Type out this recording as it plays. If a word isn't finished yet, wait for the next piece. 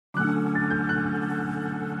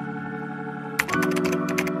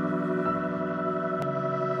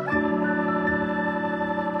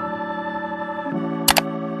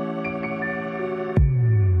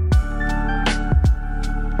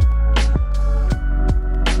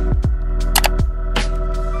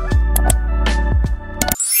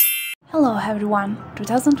everyone!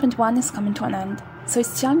 2021 is coming to an end, so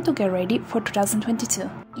it's time to get ready for 2022.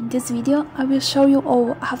 In this video, I will show you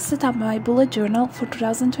how I have set up my bullet journal for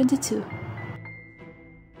 2022.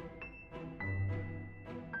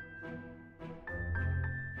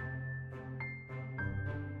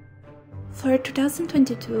 For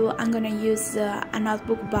 2022, I'm gonna use a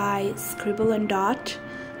notebook by Scribble Dot,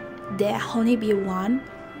 the Honeybee one,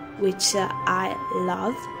 which I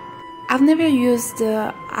love. I've never used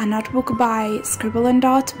a notebook by Scribble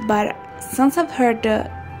Dot, but since I've heard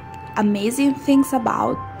amazing things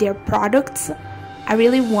about their products, I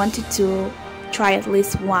really wanted to try at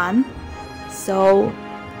least one, so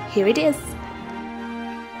here it is.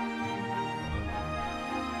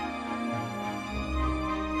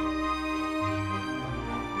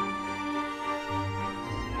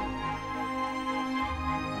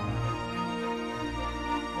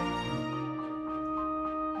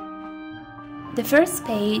 The first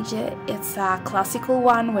page is a classical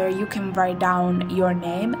one where you can write down your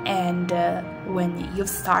name and when you've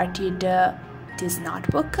started this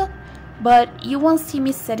notebook, but you won't see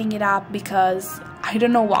me setting it up because I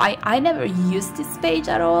don't know why, I never used this page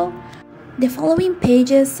at all. The following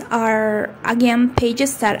pages are again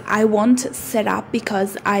pages that I won't set up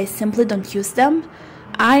because I simply don't use them.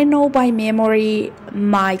 I know by memory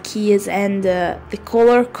my keys and the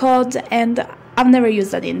color code, and I've never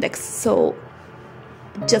used that index, so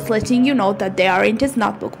just letting you know that they are in this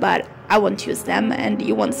notebook, but I won't use them and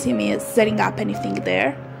you won't see me setting up anything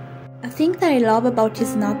there. A thing that I love about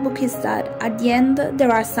this notebook is that at the end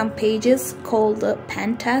there are some pages called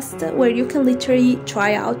pen test where you can literally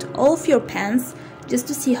try out all of your pens just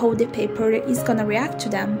to see how the paper is gonna react to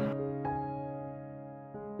them.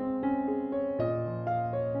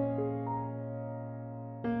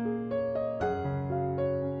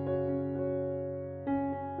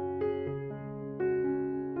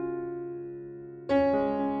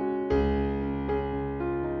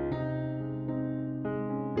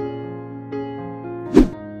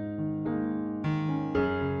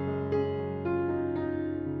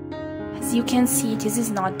 As you can see, this is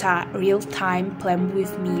not a real-time plan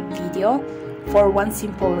with me video for one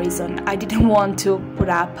simple reason. I didn't want to put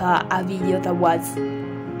up a video that was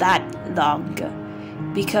that long,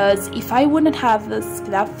 because if I wouldn't have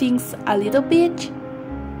sped up things a little bit,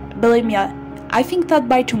 believe me, I think that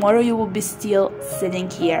by tomorrow you will be still sitting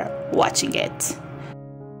here watching it.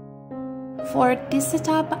 For this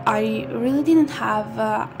setup, I really didn't have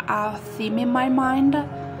a theme in my mind,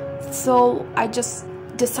 so I just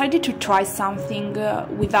decided to try something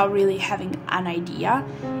without really having an idea,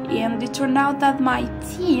 and it turned out that my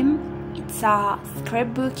theme, it's a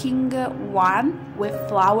scrapbooking one with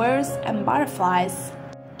flowers and butterflies.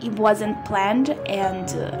 It wasn't planned and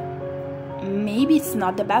maybe it's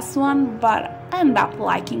not the best one, but I ended up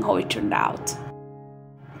liking how it turned out.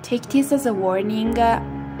 Take this as a warning,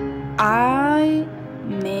 I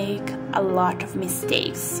make a lot of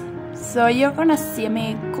mistakes, so you're gonna see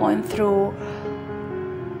me going through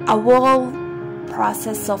a whole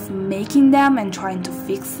process of making them and trying to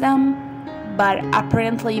fix them, but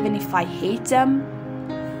apparently even if I hate them,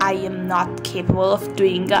 I am not capable of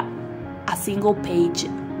doing a single page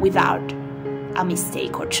without a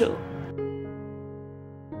mistake or two.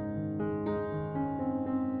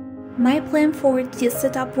 My plan for this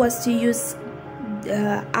setup was to use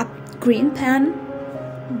a green pen.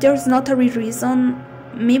 There's not a real reason,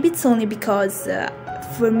 maybe it's only because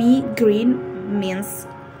for me green means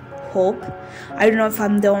hope. I don't know if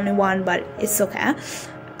I'm the only one, but it's okay.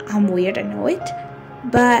 I'm weird, I know it.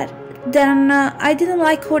 But then I didn't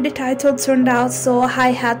like how the title turned out, so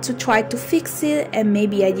I had to try to fix it, and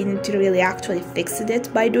maybe I didn't really actually fix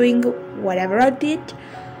it by doing whatever I did,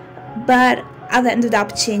 but I've ended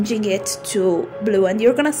up changing it to blue, and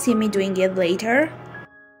you're gonna see me doing it later.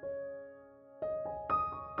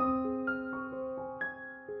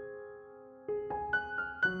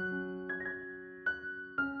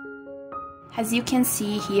 As you can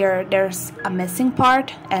see here, there's a missing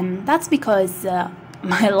part, and that's because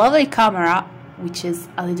my lovely camera, which is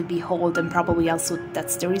a little bit old and probably also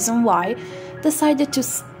that's the reason why, decided to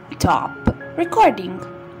stop recording.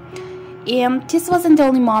 And this wasn't the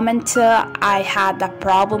only moment I had a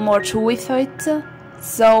problem or two with it,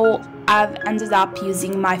 so I've ended up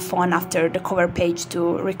using my phone after the cover page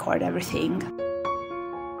to record everything.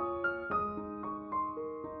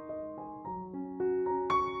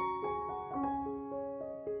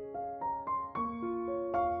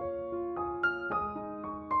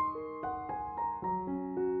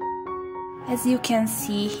 As you can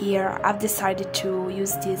see here, I've decided to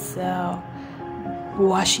use this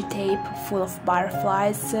washi tape full of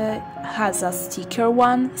butterflies has a sticker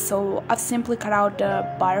one, so I've simply cut out the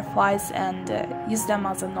butterflies and used them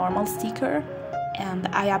as a normal sticker. And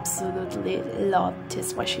I absolutely love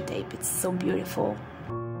this washi tape, it's so beautiful.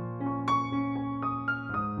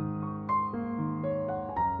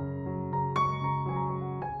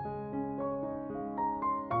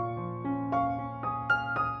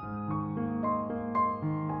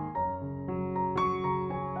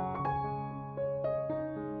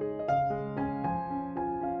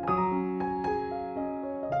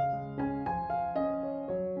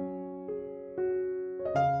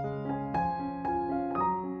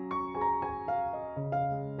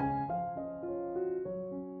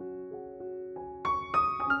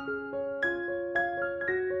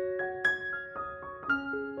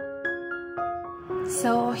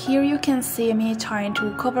 So here you can see me trying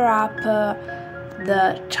to cover up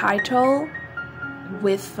the title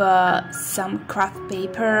with some craft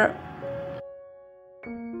paper.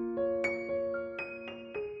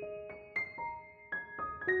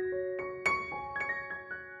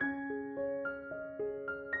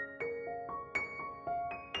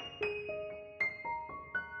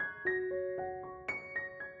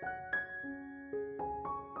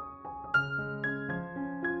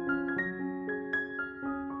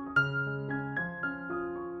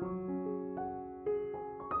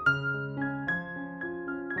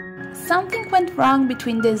 Something went wrong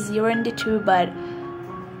between the 0 and the 2, but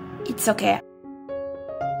it's okay.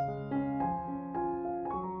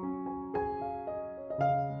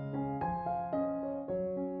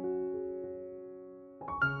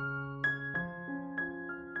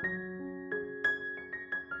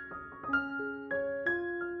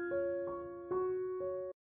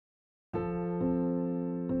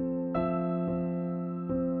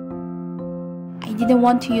 I didn't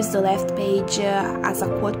want to use the left page as a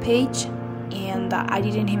quote page, and I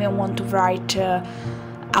didn't even want to write a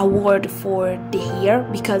word for the here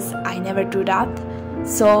because I never do that.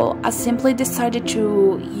 So I simply decided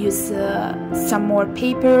to use some more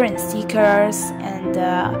paper and stickers and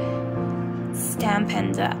stamp,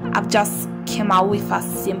 and I've just came out with a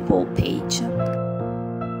simple page.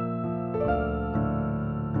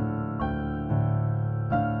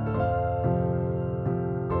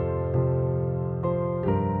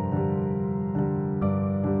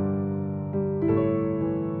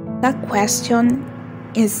 That question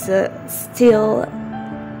is still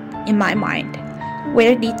in my mind.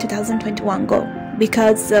 Where did 2021 go?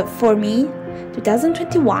 Because for me,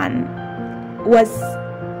 2021 was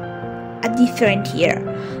a different year.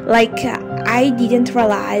 Like I didn't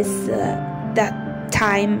realize that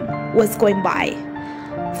time was going by.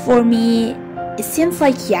 For me, it seems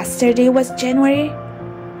like yesterday was January,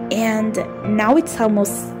 and now it's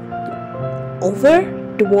almost over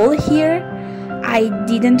the whole year. I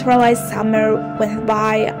didn't realize summer went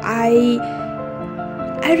by. I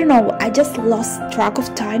don't know, I just lost track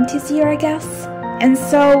of time this year, I guess. And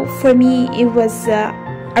so for me it was a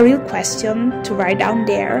real question to write down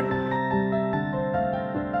there.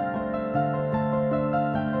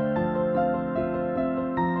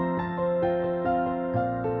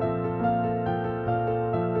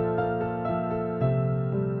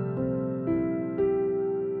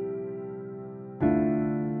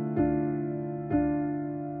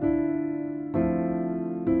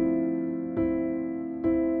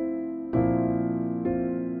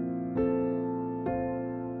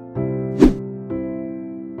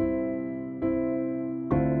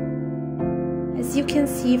 As you can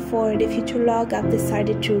see, for the future log, I've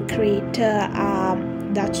decided to create a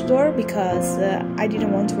Dutch door because I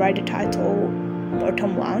didn't want to write the title more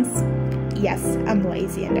than once. Yes, I'm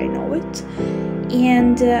lazy and I know it.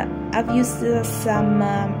 And I've used some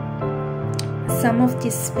of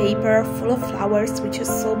this paper full of flowers, which is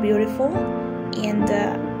so beautiful, and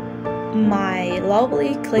my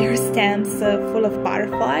lovely clear stamps full of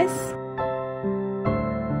butterflies.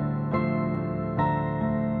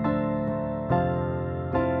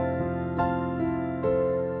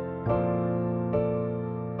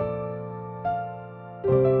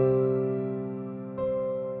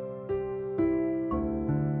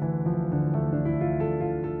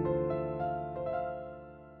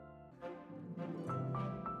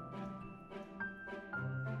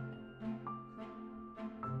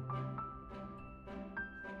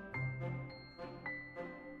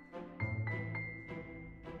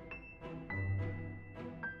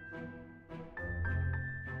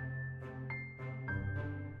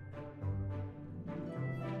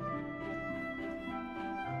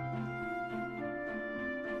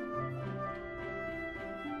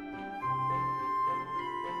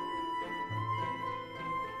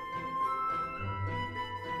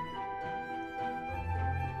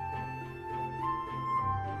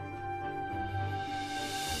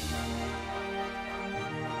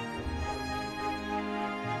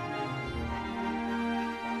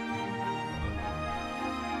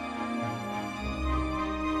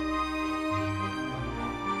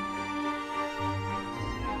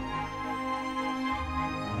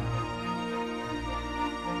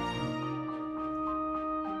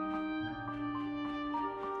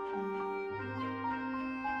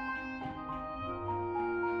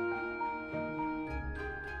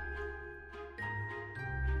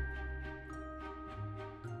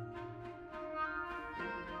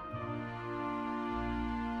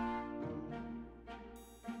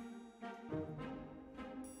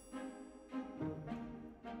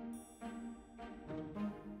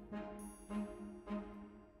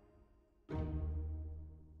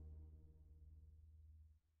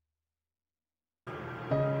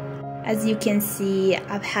 As you can see,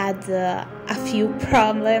 I've had a few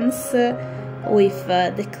problems with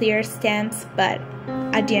the clear stamps, but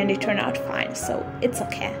at the end it turned out fine, so it's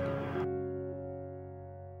okay.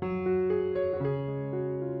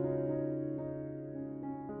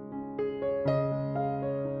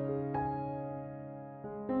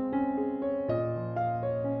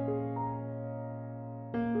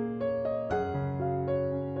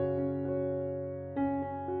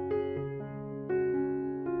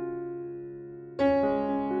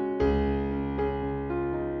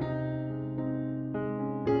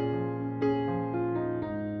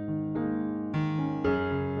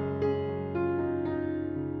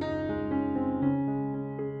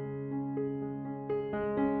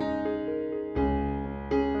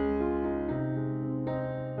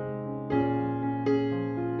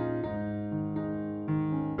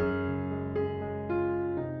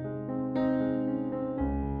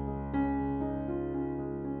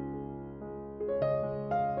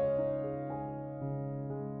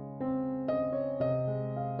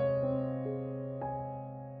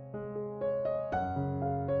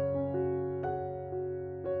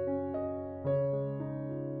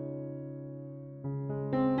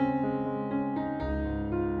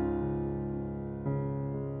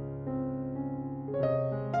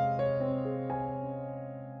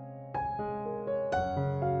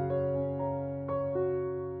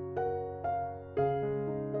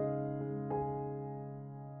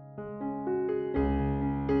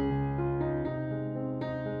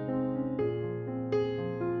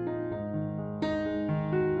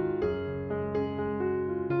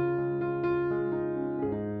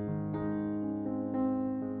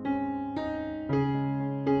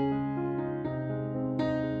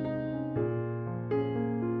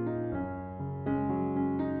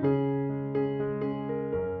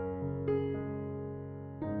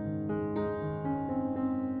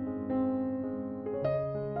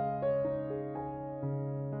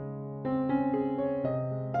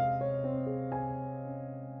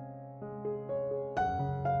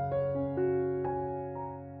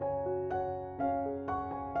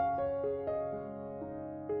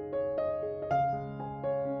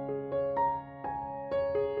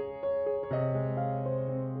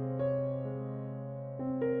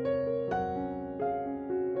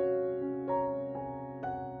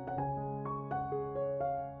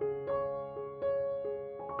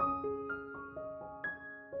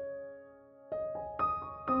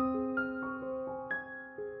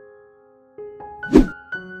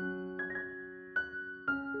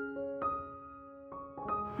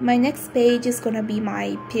 My next page is gonna be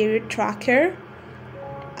my period tracker.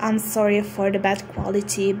 I'm sorry for the bad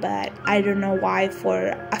quality, but I don't know why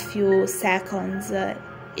for a few seconds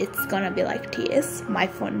it's gonna be like this. My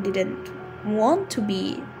phone didn't want to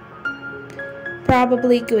be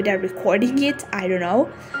probably good at recording it, I don't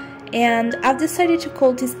know. And I've decided to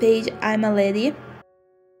call this page I'm a Lady.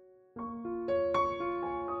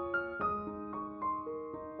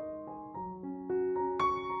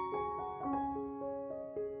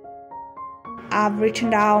 I've written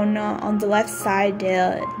down on the left side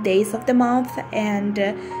the days of the month and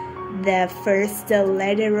the first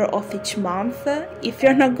letter of each month. If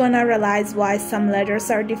you're not gonna realize why some letters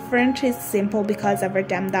are different, it's simple because I've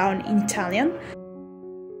written them down in Italian.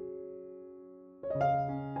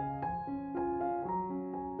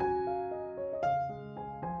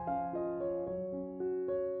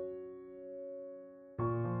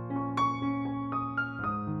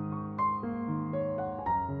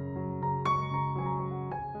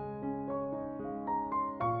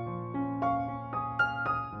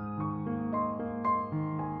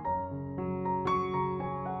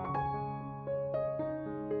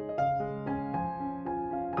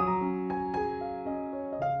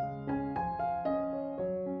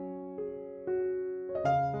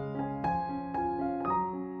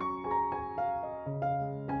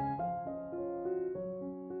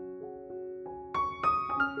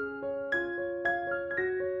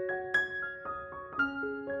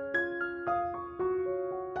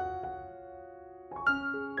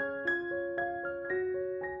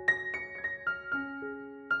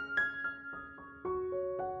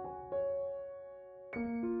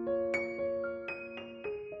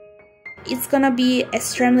 It's gonna be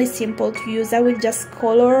extremely simple to use. I will just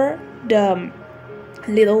color the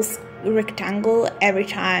little rectangle every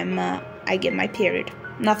time I get my period.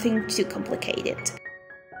 Nothing too complicated.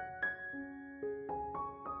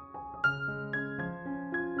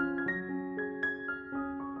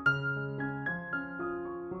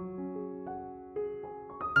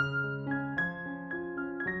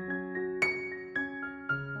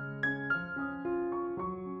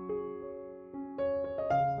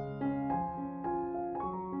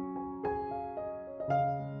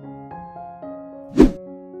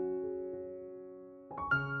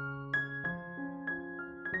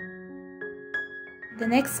 The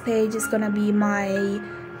next page is gonna be my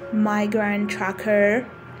migraine tracker.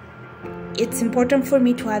 It's important for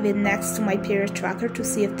me to have it next to my period tracker to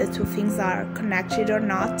see if the two things are connected or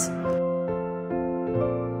not.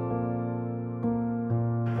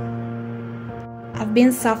 I've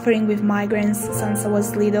been suffering with migraines since I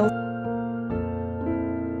was little.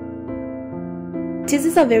 This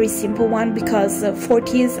is a very simple one because for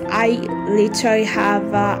this I literally have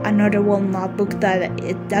another one notebook that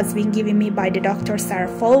it has been given me by the doctors that are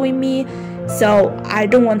following me, so I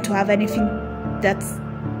don't want to have anything that's,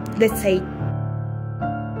 let's say,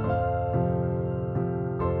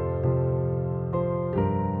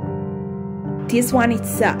 this one.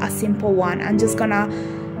 It's a simple one. I'm just gonna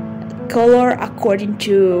color according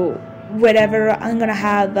to whether I'm gonna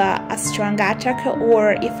have a strong attack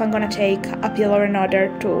or if I'm gonna take a pill or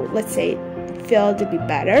another to, let's say, feel a little bit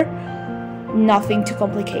better. Nothing too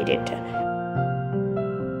complicated.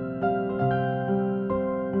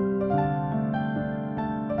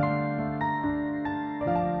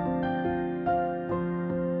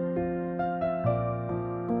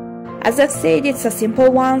 As I've said, it's a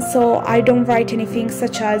simple one, so I don't write anything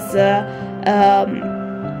such as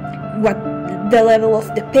what the level of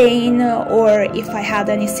the pain or if I had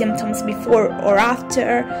any symptoms before or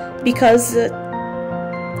after, because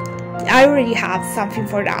I already have something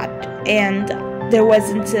for that and there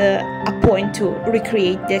wasn't a point to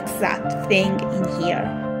recreate the exact thing in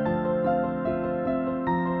here.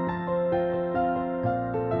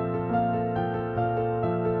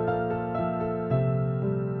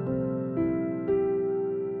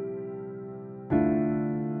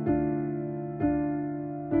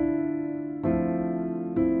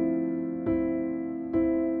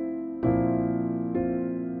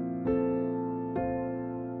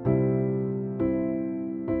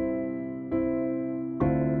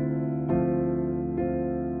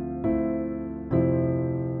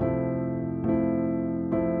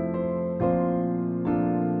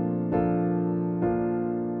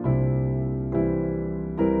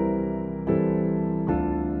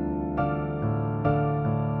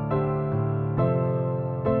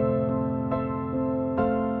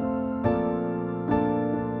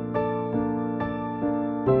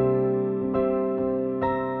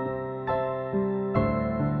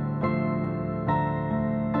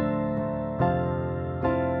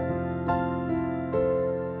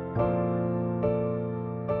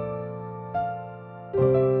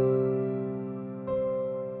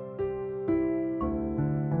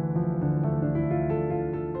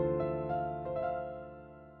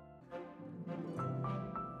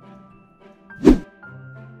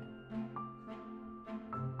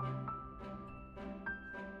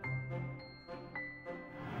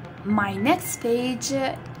 My next page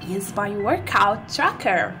is my workout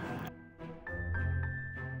tracker.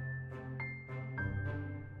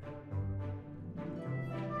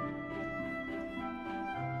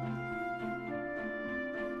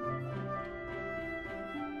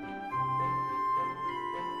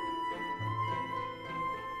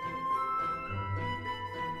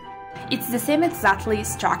 It's the same exactly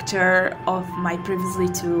structure of my previously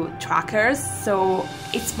two trackers, so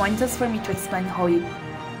it's pointless for me to explain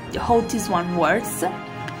how this one works,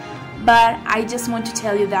 but I just want to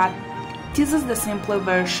tell you that this is the simpler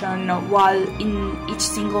version, while in each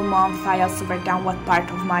single month I also write down what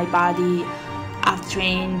part of my body I've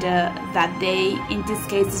trained that day. In this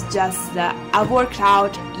case it's just I worked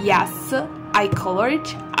out, yes, I colored,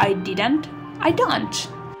 I didn't, I don't.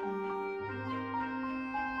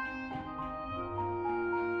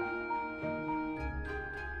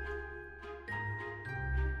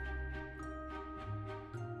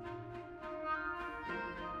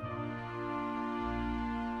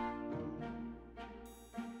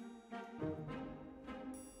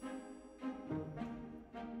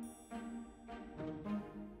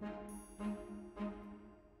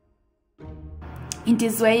 In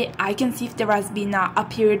this way, I can see if there has been a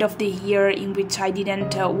period of the year in which I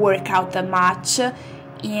didn't work out that much,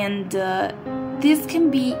 and this can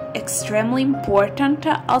be extremely important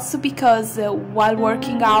also because while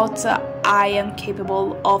working out I am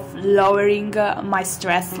capable of lowering my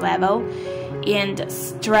stress level, and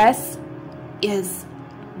stress is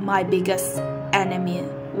my biggest enemy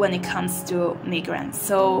when it comes to migraine,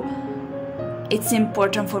 so it's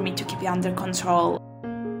important for me to keep it under control.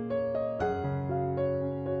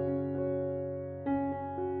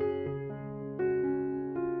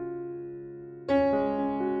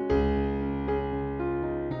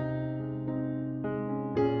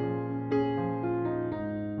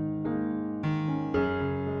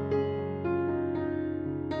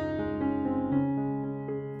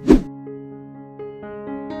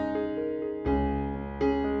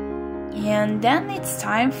 And then it's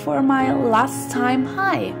time for my last time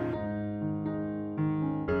high.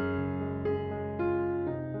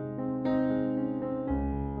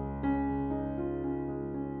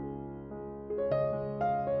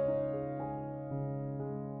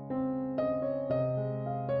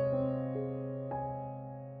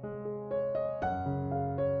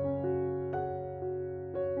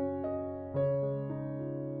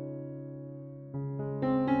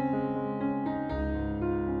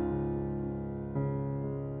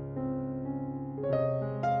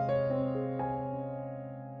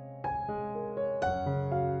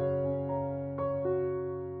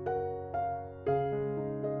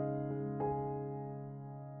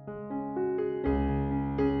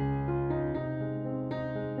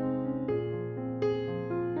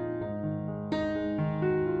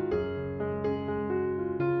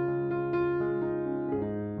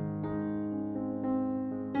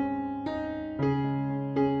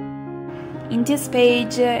 In this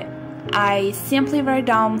page, I simply write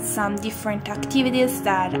down some different activities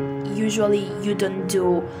that usually you don't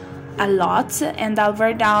do a lot, and I'll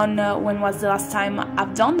write down when was the last time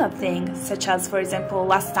I've done that thing, such as, for example,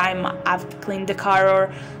 last time I've cleaned the car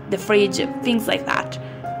or the fridge, things like that.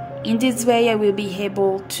 In this way I will be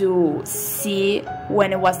able to see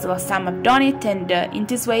when it was the last time I've done it, and in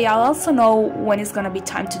this way I'll also know when it's gonna be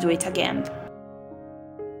time to do it again.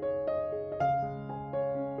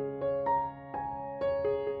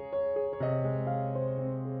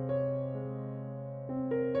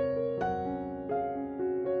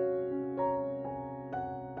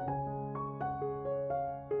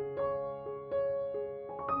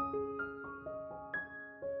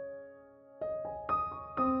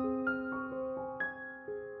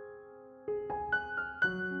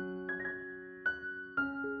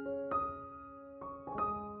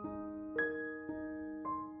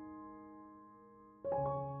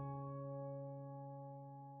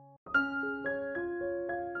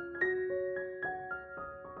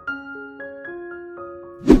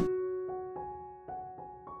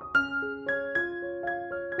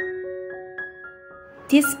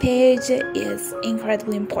 This page is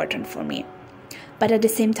incredibly important for me, but at the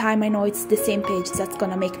same time I know it's the same page that's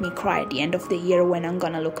gonna make me cry at the end of the year when I'm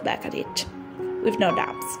gonna look back at it, with no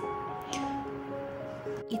doubts.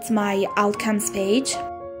 It's my outcomes page.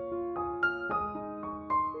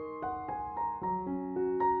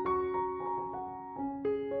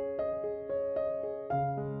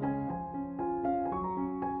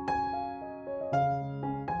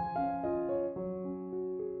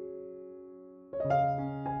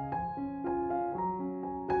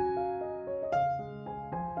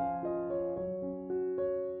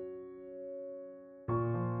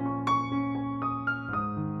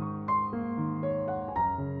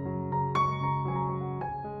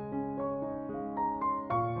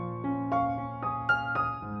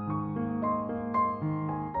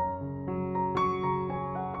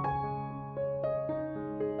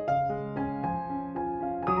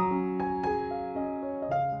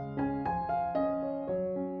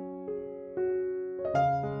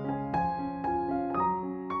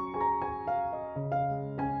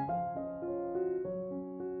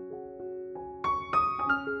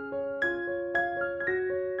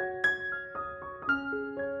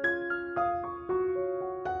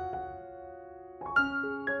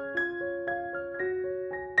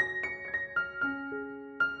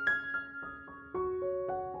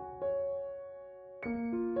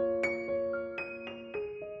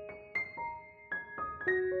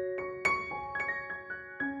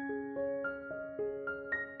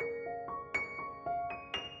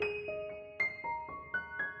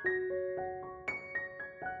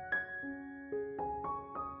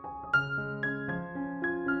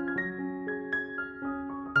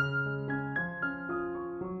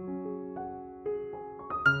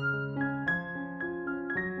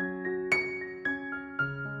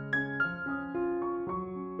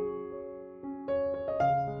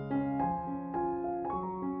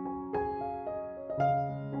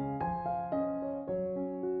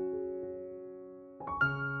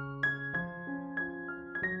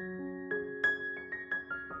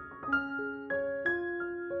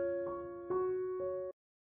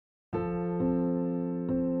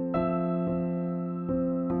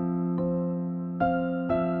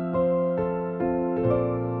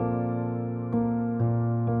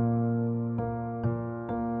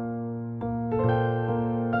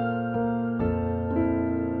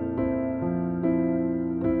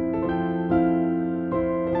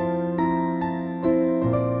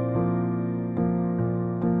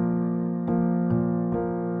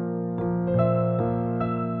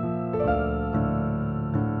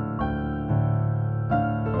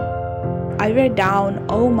 I write down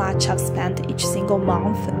how much I've spent each single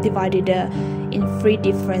month, divided in 3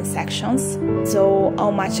 different sections. So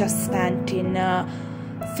how much I've spent in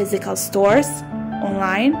physical stores,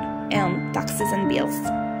 online, and taxes and bills.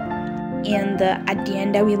 And at the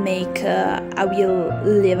end I will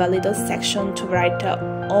leave a little section to write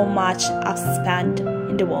how much I've spent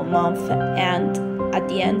in the whole month, and at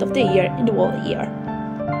the end of the year in the whole year.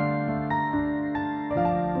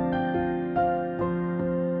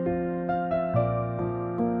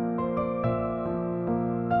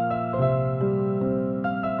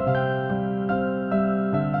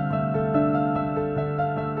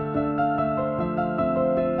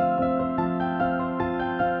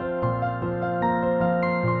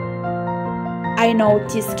 I know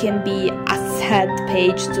this can be a sad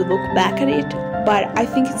page to look back at it, but I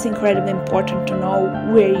think it's incredibly important to know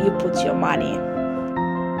where you put your money.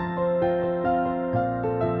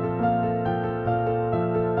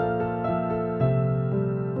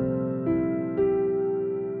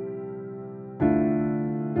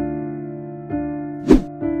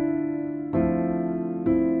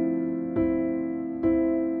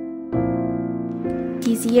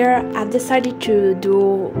 This year I've decided to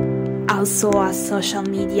do also a social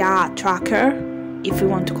media tracker, if we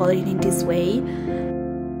want to call it in this way.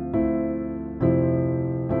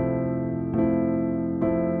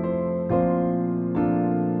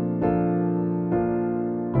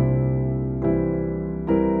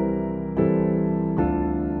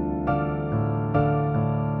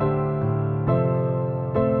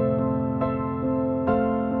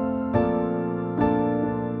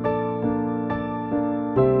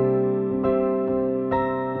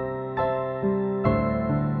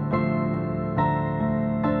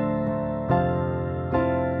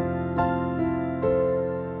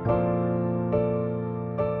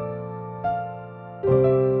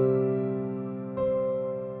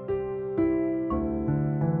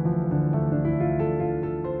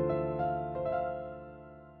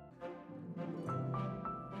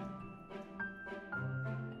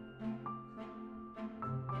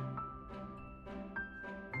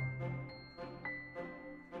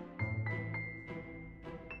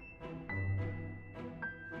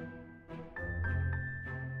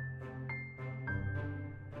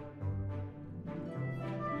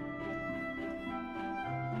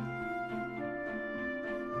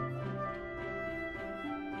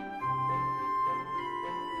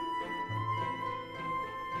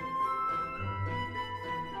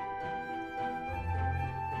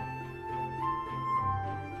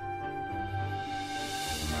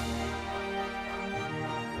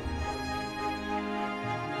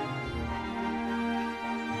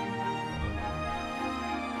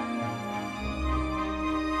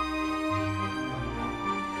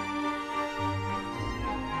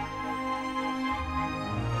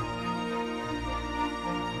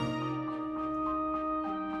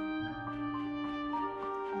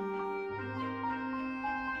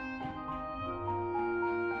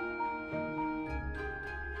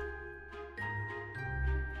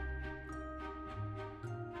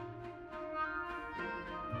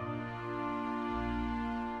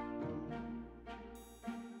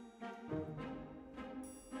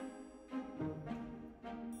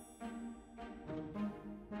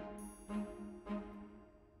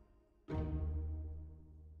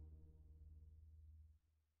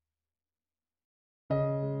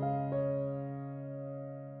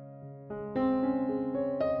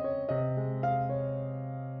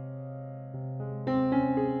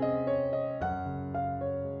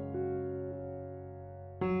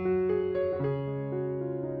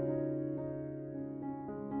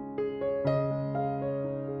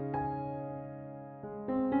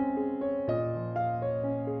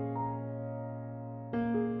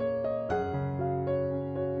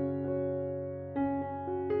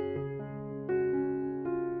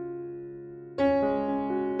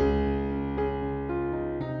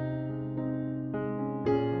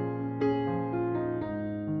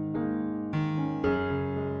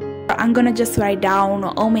 I'm gonna just write down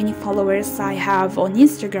how many followers I have on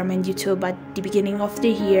Instagram and YouTube at the beginning of the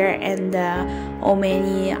year, and how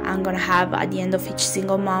many I'm gonna have at the end of each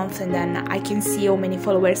single month, and then I can see how many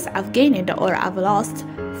followers I've gained or I've lost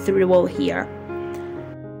through the whole year.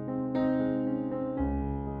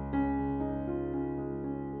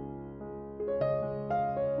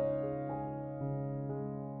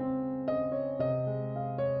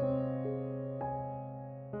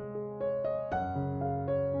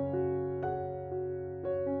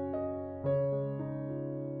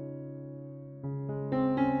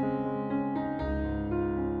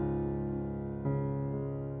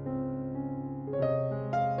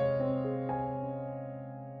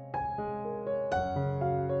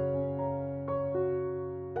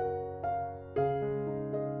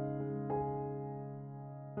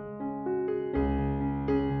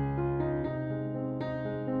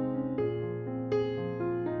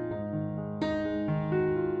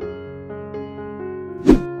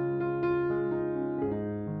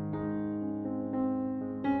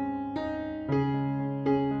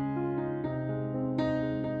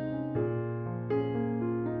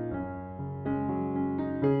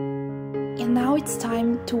 And now it's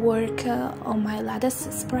time to work on my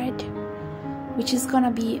latest spread, which is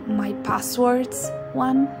gonna be my passwords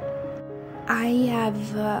one. I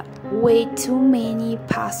have way too many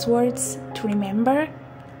passwords to remember,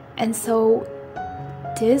 and so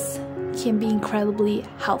this can be incredibly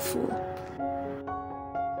helpful.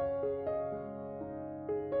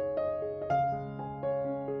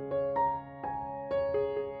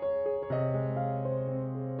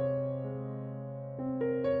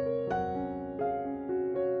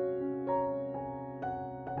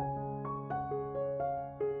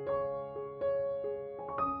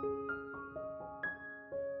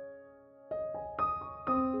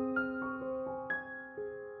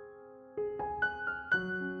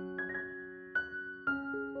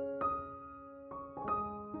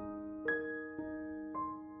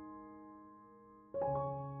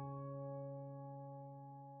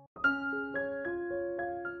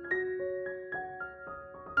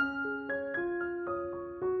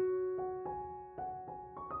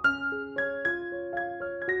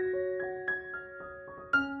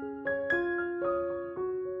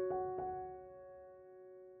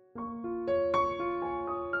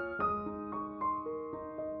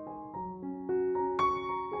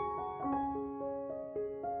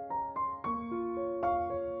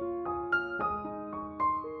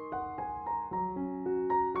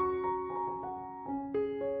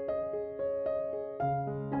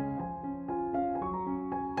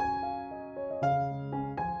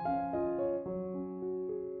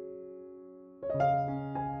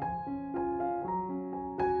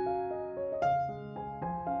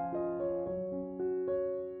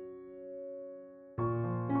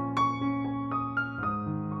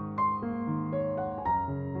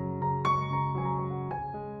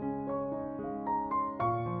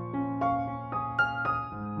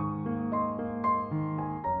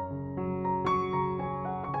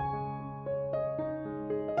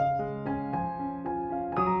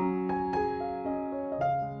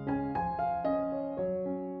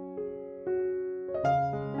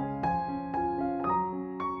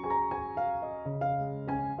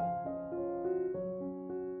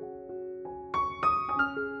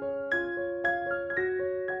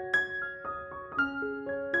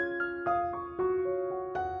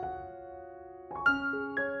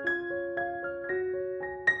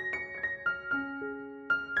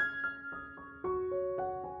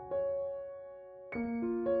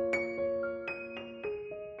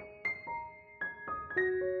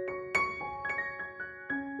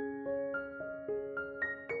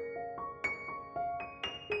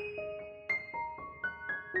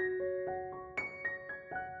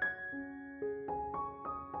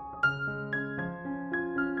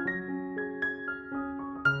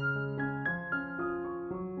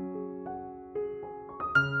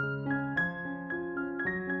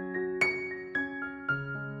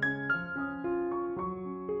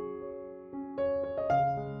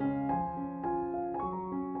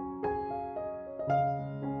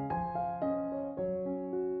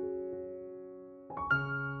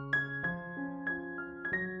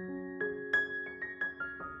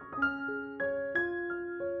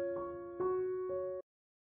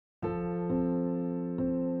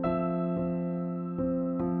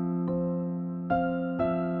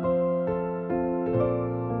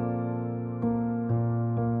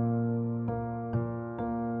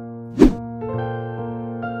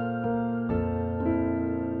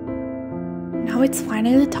 Now it's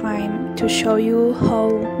finally time to show you how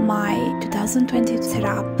my 2020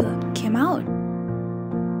 setup came out.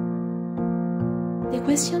 The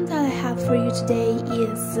question that I have for you today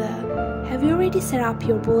is, have you already set up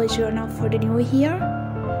your bullet journal for the new year?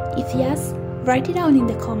 If yes, write it down in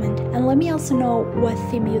the comment and let me also know what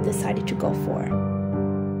theme you decided to go for.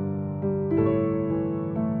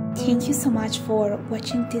 Thank you so much for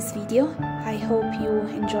watching this video. I hope you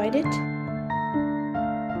enjoyed it.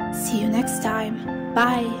 See you next time.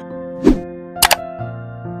 Bye!